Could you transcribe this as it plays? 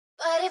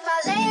But if I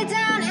lay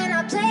down and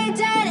I play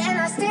dead and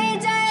I stay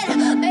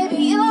dead, maybe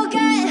you'll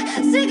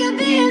get sick of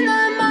being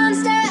the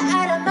monster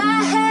out of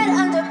my head,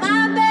 under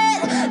my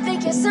bed.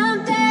 Think you're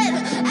something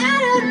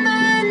out of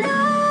my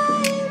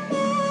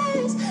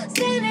nightmares,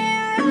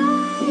 standing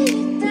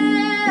right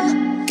there.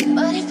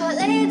 But if I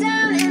lay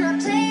down and I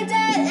play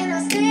dead and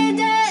I stay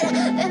dead,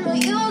 then will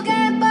you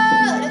get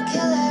bored of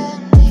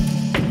killing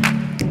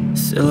me?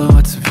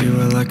 Silhouettes of you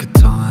are like a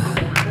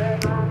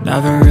taunt.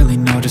 Never really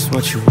know just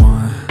what you want.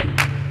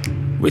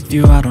 With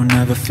you I don't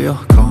ever feel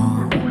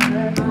calm.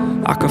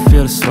 I can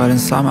feel the sweat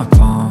inside my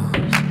palms.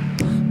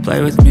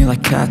 Play with me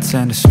like cats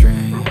and a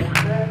string.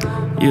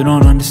 You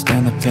don't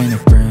understand the pain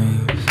it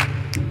brings.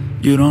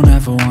 You don't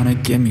ever wanna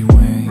give me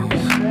wings.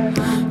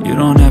 You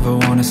don't ever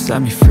wanna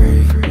set me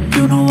free.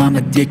 You know I'm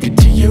addicted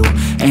to you,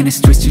 and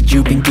it's twisted,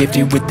 you've been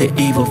gifted with the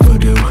evil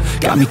voodoo.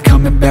 Got me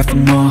coming back for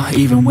more,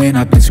 even when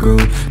I've been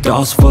screwed.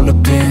 Dolls full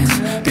of pins,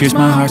 pierce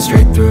my heart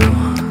straight through.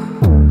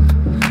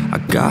 I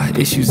got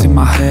issues in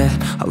my head,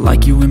 I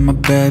like you in my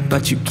bed,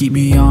 but you keep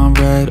me on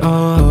red.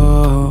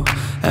 Oh,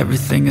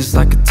 everything is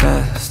like a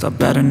test, I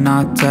better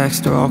not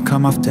text or I'll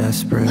come off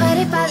desperate. But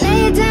if I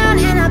lay down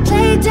and I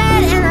play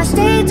dead and I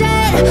stay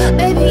dead,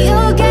 baby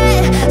you'll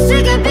get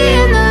sick of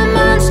being the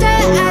monster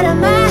out of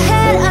my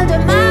head, under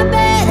my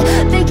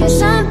bed. Think you're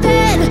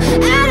something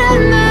out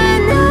of my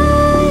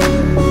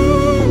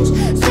nightmares,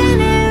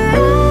 standing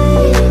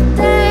right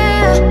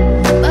there.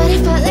 But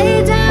if I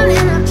lay down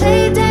and I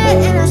play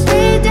dead and I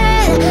stay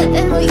dead,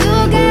 then will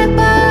you get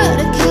bored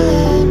of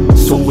killing me?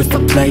 So if I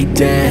play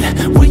dead,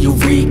 will you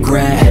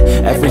regret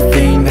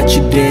everything that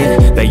you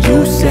did, that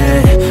you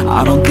said?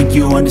 I don't think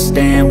you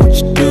understand what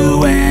you're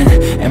doing,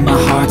 and my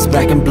heart's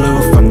black and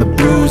blue from the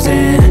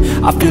bruising.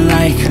 I feel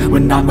like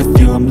when I'm with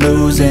you I'm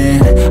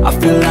losing. I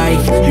feel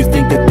like you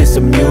think that this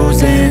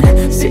amusing,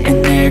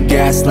 sitting there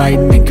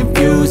gaslighting and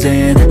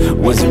confusing.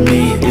 Was it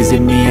me? Is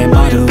it me? Am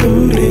I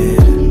deluded?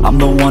 I'm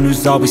the one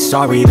who's always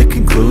sorry, the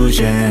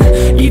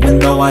conclusion, even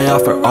though I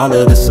offer all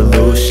of the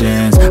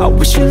solutions. I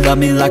wish you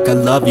loved me like I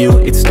love you,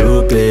 it's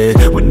stupid.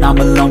 When I'm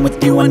alone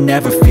with you I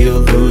never feel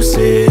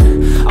lucid.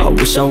 I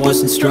wish I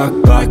wasn't struck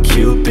by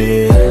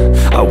Cupid.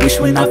 I wish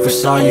when I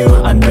first saw you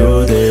I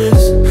knew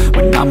this.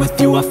 When I'm with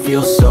you I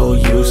feel so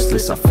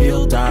useless, I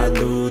feel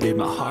diluted,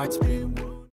 my heart's been